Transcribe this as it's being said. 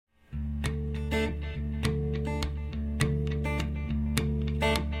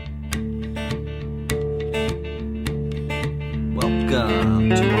Welcome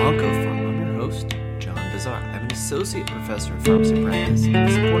to OncoPharm. I'm your host, John Bazar. I'm an associate professor of pharmacy practice and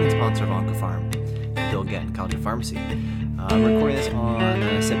a supporting sponsor of OncoPharm, Bill Gatton College of Pharmacy. I'm recording this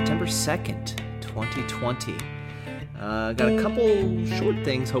on September 2nd, 2020. Got a couple short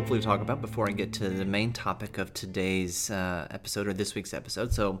things hopefully to talk about before I get to the main topic of today's episode or this week's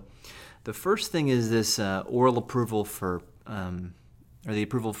episode. So the first thing is this oral approval for or the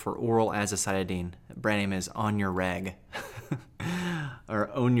approval for oral azacitidine. Brand name is On Your Rag, or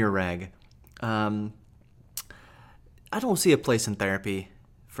Own Your Rag. I don't see a place in therapy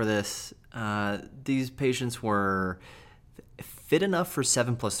for this. These patients were fit enough for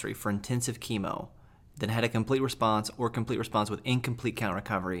 7+3 for intensive chemo, then had a complete response or complete response with incomplete count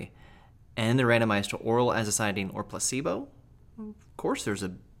recovery, and they're randomized to oral azacitidine or placebo. Of course, there's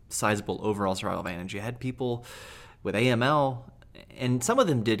a sizable overall survival advantage. You had people with AML, and some of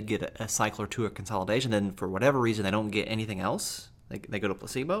them did get a cycle or two of consolidation. Then, for whatever reason, they don't get anything else. They go to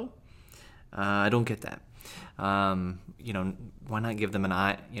placebo. I don't get that. Why not give them an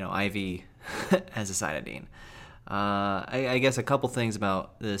IV azacitidine? I guess a couple things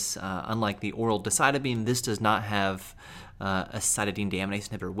about this. Unlike the oral decitabine, this does not have a cytidine deaminase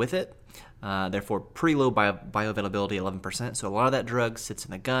inhibitor with it. Therefore, pretty low bioavailability, 11%. So a lot of that drug sits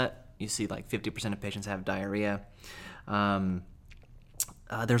in the gut. You see like 50% of patients have diarrhea.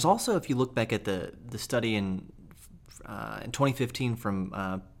 There's also, if you look back at the study in 2015 from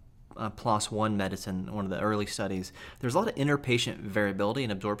PLOS One Medicine, one of the early studies, there's a lot of interpatient variability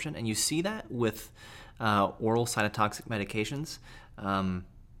in absorption, and you see that with oral cytotoxic medications.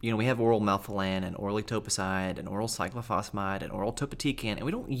 We have oral melphalan and oral etoposide and oral cyclophosphamide and oral topotecan, and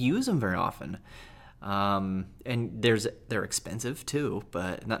we don't use them very often. And they're expensive too,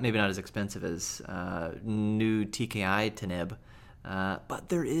 but maybe not as expensive as new TKI Tenib. But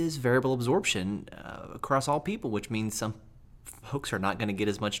there is variable absorption across all people, which means some folks are not going to get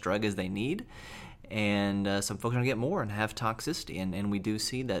as much drug as they need, and some folks are going to get more and have toxicity. And we do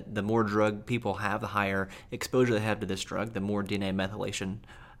see that the more drug people have, the higher exposure they have to this drug, the more DNA methylation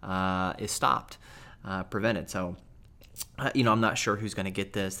is stopped, prevented. So, I'm not sure who's going to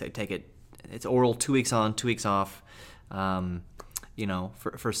get this. They take it. It's oral 2 weeks on, 2 weeks off.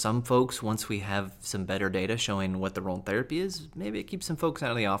 For some folks, once we have some better data showing what the role in therapy is, maybe it keeps some folks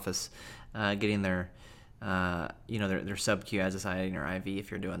out of the office getting their sub-Q azacitidine or IV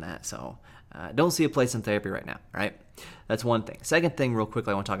if you're doing that. So don't see a place in therapy right now, right? That's one thing. Second thing real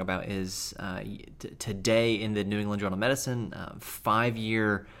quickly I want to talk about is today in the New England Journal of Medicine,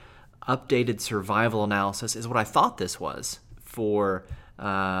 5-year updated survival analysis is what I thought this was for,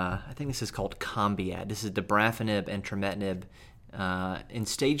 I think this is called Combiad. This is dabrafenib and trametinib in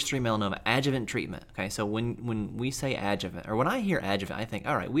stage 3 melanoma adjuvant treatment. Okay, so when we say adjuvant, or when I hear adjuvant, I think,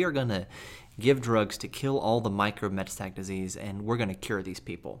 all right, we are going to give drugs to kill all the micrometastatic disease, and we're going to cure these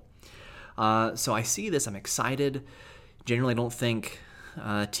people. So I see this, I'm excited. Generally, I don't think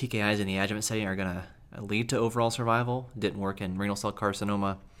TKIs in the adjuvant setting are going to lead to overall survival. Didn't work in renal cell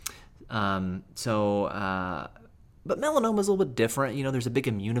carcinoma. But melanoma is a little bit different. There's a big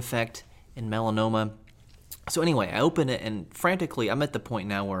immune effect in melanoma. So anyway, I open it, and frantically, I'm at the point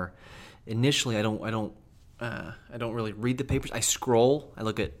now where initially I don't really read the papers. I scroll. I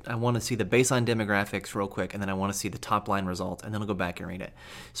want to see the baseline demographics real quick, and then I want to see the top line results, and then I'll go back and read it.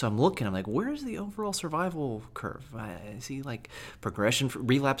 So I'm looking. I'm like, where's the overall survival curve? I see like progression,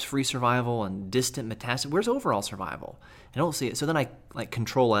 relapse-free survival, and distant metastasis. Where's overall survival? I don't see it. So then I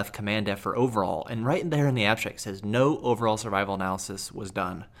Control F, Command F for overall, and right there in the abstract it says no overall survival analysis was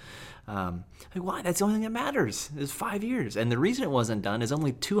done. Why? That's the only thing that matters. It's 5 years. And the reason it wasn't done is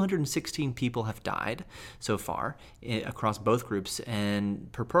only 216 people have died so far across both groups.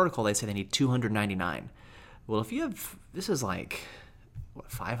 And per protocol, they say they need 299. Well, if you have, this is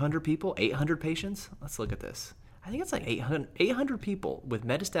 500 people, 800 patients? Let's look at this. I think it's 800 people with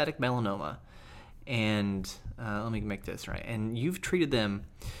metastatic melanoma. And let me make this right. And you've treated them,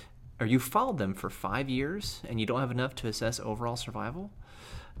 or you've followed them for 5 years, and you don't have enough to assess overall survival.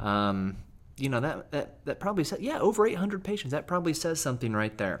 That probably says, over 800 patients. That probably says something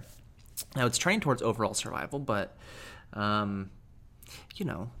right there. Now, it's trained towards overall survival, but, there's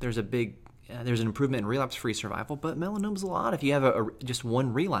an improvement in relapse-free survival, but melanoma's a lot. If you have just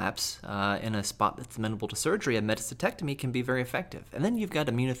one relapse in a spot that's amenable to surgery, a metastasectomy can be very effective. And then you've got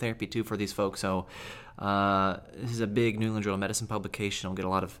immunotherapy, too, for these folks. So this is a big New England Journal of Medicine publication. It'll get a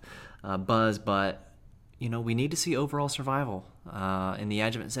lot of buzz, but we need to see overall survival in the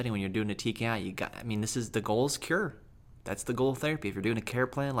adjuvant setting when you're doing a TKI. The goal is cure. That's the goal of therapy. If you're doing a care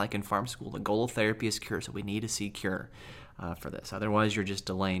plan like in pharm school, the goal of therapy is cure. So we need to see cure for this. Otherwise, you're just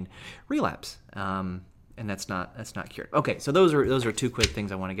delaying relapse. and that's not cured. Okay, so those are two quick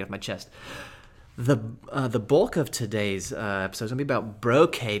things I want to get off my chest. The bulk of today's episode is going to be about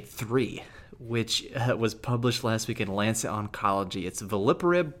Brocade 3, which was published last week in Lancet Oncology. It's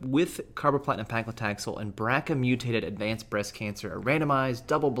veliparib with carboplatin, paclitaxel, and BRCA-mutated advanced breast cancer, a randomized,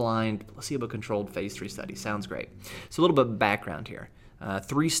 double-blind, placebo-controlled phase 3 study. Sounds great. So a little bit of background here.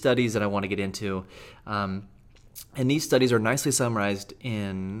 3 studies that I want to get into. And these studies are nicely summarized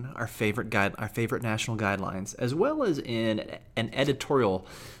in our favorite national guidelines, as well as in an editorial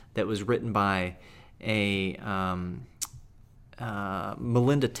that was written by a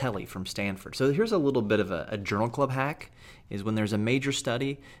Melinda Telley from Stanford. So here's a little bit of a journal club hack, is when there's a major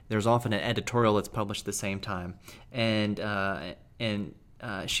study, there's often an editorial that's published at the same time. And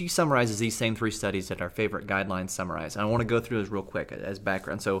she summarizes these same 3 studies that our favorite guidelines summarize. And I want to go through those real quick as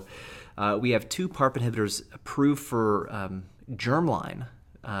background. So we have 2 PARP inhibitors approved for germline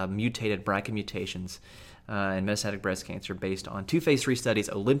mutated BRCA mutations in metastatic breast cancer based on 2 phase 3 studies,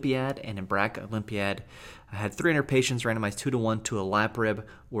 Olympiad and Embraca. Olympiad had 300 patients randomized 2-to-1 to olaparib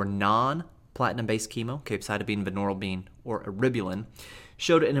or non-platinum-based chemo, capecitabine, vinorelbine, or eribulin.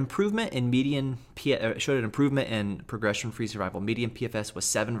 Showed an improvement in progression-free survival. Median PFS was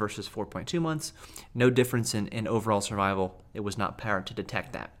 7 versus 4.2 months. No difference in overall survival. It was not powered to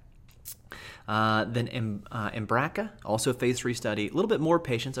detect that. Then Embraca, also a phase 3 study, a little bit more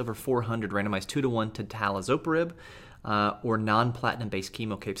patients, over 400, randomized 2-to-1 to talazoparib or non-platinum-based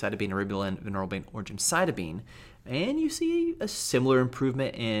chemo, capecitabine, eribulin, vinorelbine, or gemcitabine. And you see a similar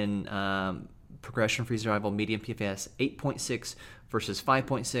improvement in progression-free survival, median PFS 8.6 versus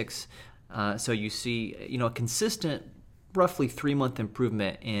 5.6. So you see, a consistent, roughly 3-month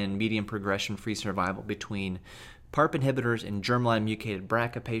improvement in median progression-free survival between PARP inhibitors in germline mutated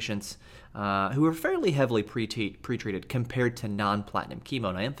BRCA patients who were fairly heavily pretreated compared to non-platinum chemo.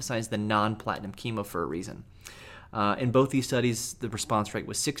 And I emphasize the non-platinum chemo for a reason. In both these studies, the response rate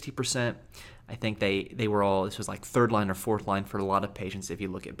was 60%. I think they were all, this was like 3rd line or 4th line for a lot of patients if you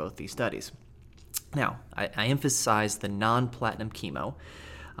look at both these studies. Now, I emphasize the non-platinum chemo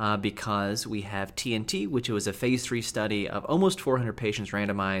because we have TNT, which was a phase 3 study of almost 400 patients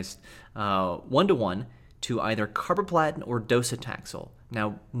randomized 1-to-1 to either carboplatin or docetaxel.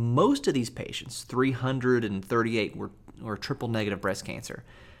 Now, most of these patients, 338, were triple-negative breast cancer,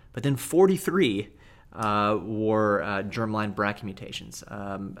 but then 43 were germline BRCA mutations,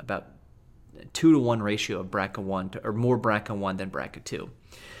 about 2-to-1 ratio of BRCA1 or more BRCA1 than BRCA2.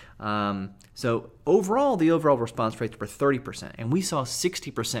 So overall, the overall response rates were 30%, and we saw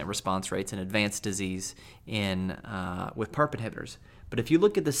 60% response rates in advanced disease with PARP inhibitors. But if you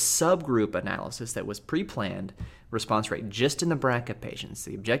look at the subgroup analysis that was pre-planned, response rate just in the BRCA patients,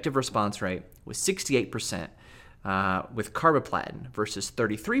 the objective response rate was 68% with carboplatin versus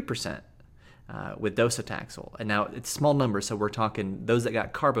 33% with docetaxel. And now it's small numbers, so we're talking those that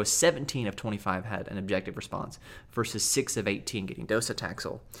got carbo, 17 of 25 had an objective response versus 6 of 18 getting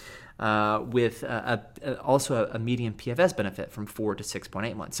docetaxel, with also a median PFS benefit from 4 to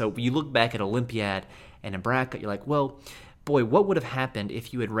 6.8 months. So you look back at Olympiad and Embraca, you're like, well, boy, what would have happened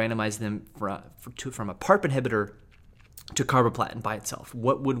if you had randomized them from a PARP inhibitor to carboplatin by itself?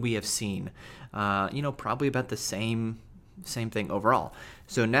 What would we have seen? Probably about the same thing overall.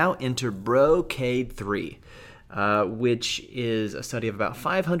 So now enter Brocade 3, which is a study of about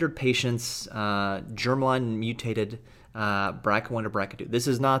 500 patients, germline mutated BRCA1 or BRCA2. This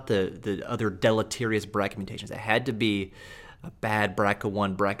is not the other deleterious BRCA mutations. It had to be a bad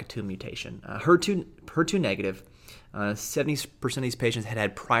BRCA1, BRCA2 mutation. HER2 negative. 70% of these patients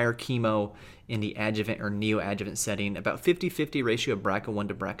had prior chemo in the adjuvant or neoadjuvant setting, about 50-50 ratio of BRCA1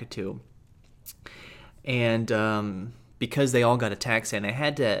 to BRCA2. And because they all got a taxane, they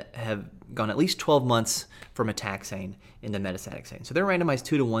had to have gone at least 12 months from a taxane in the metastatic setting. So they're randomized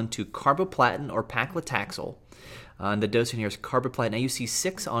 2-to-1 to carboplatin or paclitaxel. And the dosing here is carboplatin AUC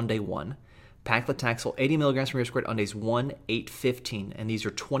 6 on day 1, paclitaxel 80 milligrams per meter squared on days 1, 8, 15, and these are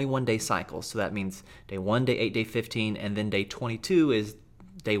 21-day cycles. So that means day 1, day 8, day 15, and then day 22 is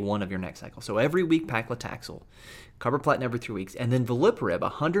day 1 of your next cycle. So every week paclitaxel, carboplatin every 3 weeks, and then veliparib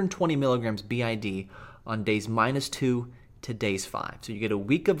 120 milligrams BID on days -2 to days 5. So you get a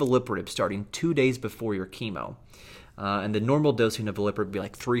week of veliparib starting 2 days before your chemo. And the normal dosing of veliparib would be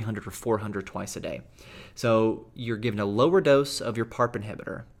like 300 or 400 twice a day. So you're given a lower dose of your PARP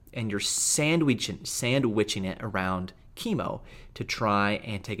inhibitor, and you're sandwiching it around chemo to try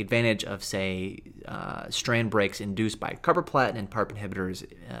and take advantage of, say, strand breaks induced by carboplatin, and PARP inhibitors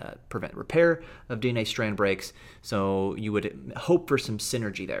prevent repair of DNA strand breaks. So you would hope for some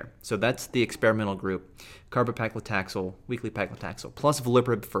synergy there. So that's the experimental group: carbopaclitaxel, weekly paclitaxel, plus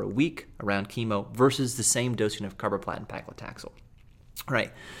veliparib for a week around chemo versus the same dosing of carboplatin paclitaxel. All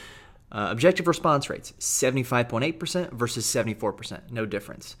right. Objective response rates, 75.8% versus 74%, no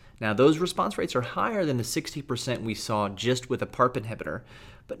difference. Now, those response rates are higher than the 60% we saw just with a PARP inhibitor,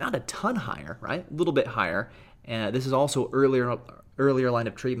 but not a ton higher, right? A little bit higher. This is also earlier line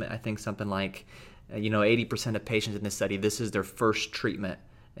of treatment. I think something like, 80% of patients in this study, this is their first treatment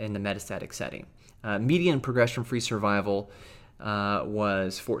in the metastatic setting. Median progression-free survival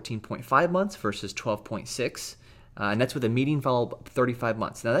was 14.5 months versus 12.6. And that's with a median follow-up of 35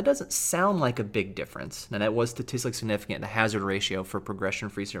 months. Now, that doesn't sound like a big difference. Now, that was statistically significant, the hazard ratio for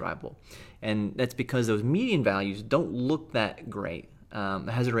progression-free survival. And that's because those median values don't look that great.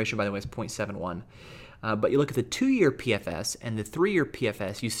 The hazard ratio, by the way, is 0.71. But you look at the 2-year PFS and the 3-year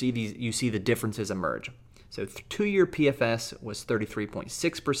PFS, you see the differences emerge. So 2-year PFS was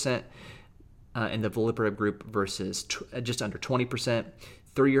 33.6% in the veliparib group versus just under 20%.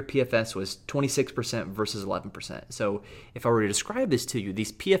 3-year PFS was 26% versus 11%. So if I were to describe this to you,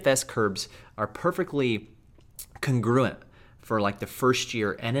 these PFS curves are perfectly congruent for like the first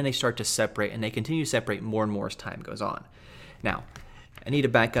year, and then they start to separate, and they continue to separate more and more as time goes on. Now, I need to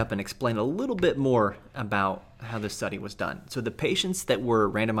back up and explain a little bit more about how this study was done. So the patients that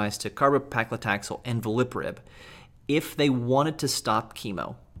were randomized to carbopaclitaxel and veliparib, if they wanted to stop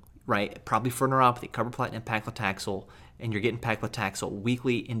chemo, right, probably for neuropathy, carboplatin and paclitaxel, and you're getting paclitaxel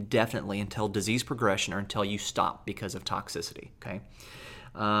weekly indefinitely until disease progression or until you stop because of toxicity, okay?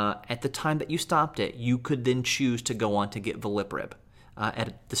 At the time that you stopped it, you could then choose to go on to get veliparib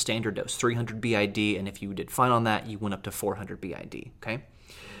at the standard dose, 300 BID, and if you did fine on that, you went up to 400 BID, okay?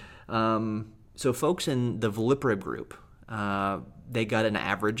 So folks in the veliparib group, they got an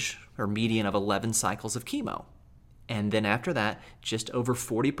average or median of 11 cycles of chemo. And then after that, just over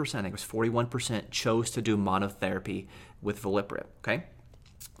 40%, I think it was 41%, chose to do monotherapy with veliparib, okay?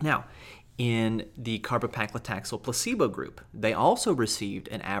 Now, in the carbopaclitaxel placebo group, they also received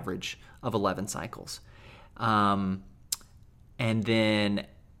an average of 11 cycles. And then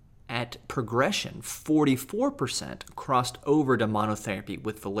at progression, 44% crossed over to monotherapy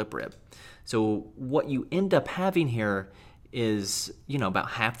with veliparib. So what you end up having here is, about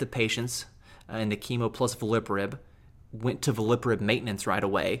half the patients in the chemo plus veliparib went to veliparib maintenance right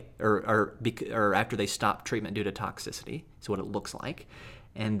away, or after they stopped treatment due to toxicity. Is what it looks like.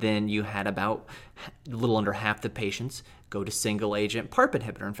 And then you had about a little under half the patients go to single agent PARP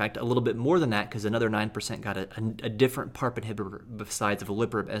inhibitor. In fact, a little bit more than that, because another 9% got a different PARP inhibitor besides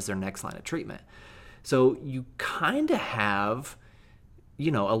veliparib as their next line of treatment. So you kind of have,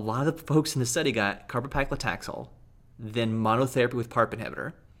 a lot of the folks in the study got carbopaclitaxel, then monotherapy with PARP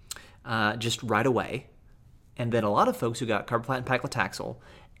inhibitor, just right away. And then a lot of folks who got carboplatin paclitaxel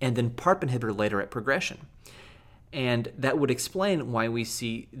and then PARP inhibitor later at progression. And that would explain why we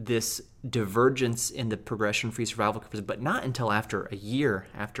see this divergence in the progression-free survival curves, but not until after a year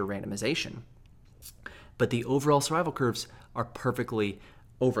after randomization. But the overall survival curves are perfectly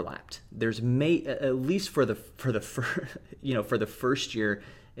overlapped. There's at least for the first year,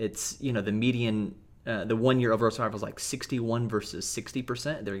 it's the median. The 1 year overall survival is like 61 versus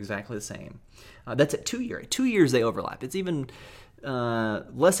 60%. They're exactly the same. That's at 2 years. 2 years they overlap. It's even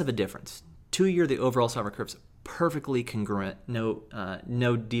less of a difference. 2 year the overall survival curves perfectly congruent,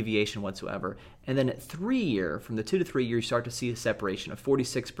 no deviation whatsoever. And then at 3 year, from the 2 to 3 years, you start to see a separation of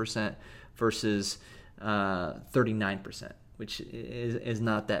 46% versus 39%, which is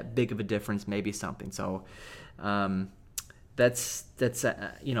not that big of a difference. Maybe something. So. That's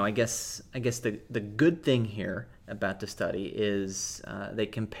I guess the good thing here about the study is they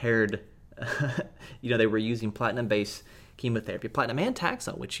compared, they were using platinum-based chemotherapy, platinum and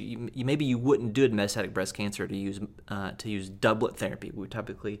Taxol, which maybe you wouldn't do in metastatic breast cancer to use doublet therapy. We would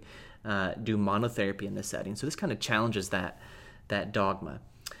typically do monotherapy in this setting. So this kind of challenges that dogma.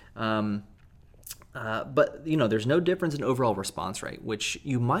 But there's no difference in overall response rate, which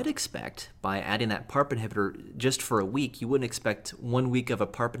you might expect by adding that PARP inhibitor just for a week. You wouldn't expect 1 week of a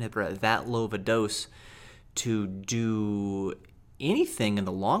PARP inhibitor at that low of a dose to do anything in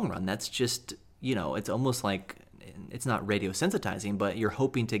the long run. That's just, it's almost like, it's not radiosensitizing, but you're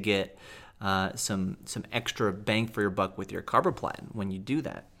hoping to get some extra bang for your buck with your carboplatin when you do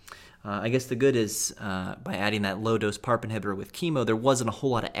that. I guess the good is by adding that low-dose PARP inhibitor with chemo, there wasn't a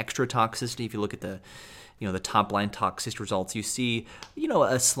whole lot of extra toxicity. If you look at the the top-line toxicity results, you see,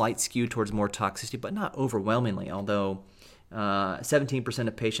 a slight skew towards more toxicity, but not overwhelmingly, although 17%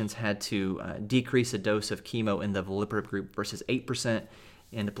 of patients had to decrease a dose of chemo in the veliparib group versus 8%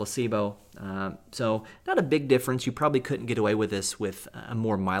 in the placebo. So not a big difference. You probably couldn't get away with this with a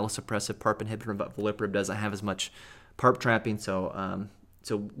more myelosuppressive PARP inhibitor, but veliparib doesn't have as much PARP trapping, so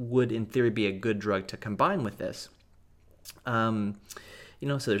would in theory be a good drug to combine with this. So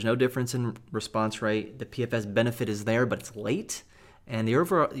there's no difference in response rate. The PFS benefit is there, but it's late, and the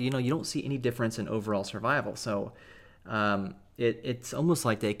overall, you don't see any difference in overall survival. So it's almost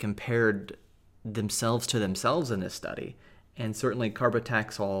like they compared themselves to themselves in this study. And certainly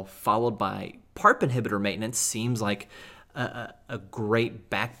carbotaxol followed by PARP inhibitor maintenance seems like a great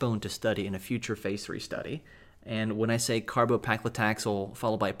backbone to study in a future phase 3 study. And when I say carbopaclitaxel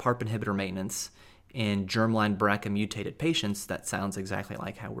followed by PARP inhibitor maintenance in germline BRCA mutated patients, that sounds exactly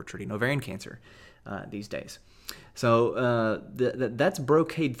like how we're treating ovarian cancer these days. So that's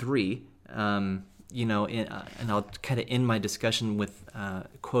Brocade 3. And I'll kind of end my discussion with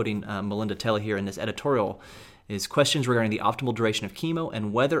quoting Melinda Tella here in this editorial, is questions regarding the optimal duration of chemo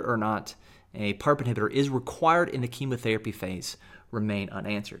and whether or not a PARP inhibitor is required in the chemotherapy phase remain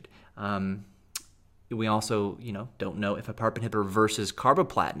unanswered. We also, don't know if a PARP inhibitor versus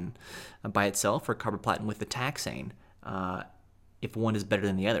carboplatin by itself or carboplatin with the taxane, if one is better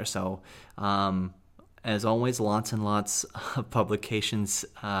than the other. So, as always, lots and lots of publications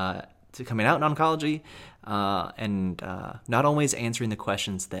coming out in oncology, and not always answering the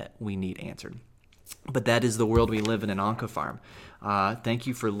questions that we need answered. But that is the world we live in OncoPharm. Thank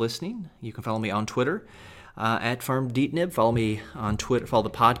you for listening. You can follow me on Twitter at PharmDeetNib. Follow me on Twitter. Follow the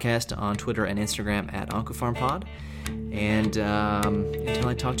podcast on Twitter and Instagram at OncoPharmPod. And until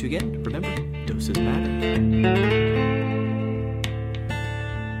I talk to you again, remember, doses matter.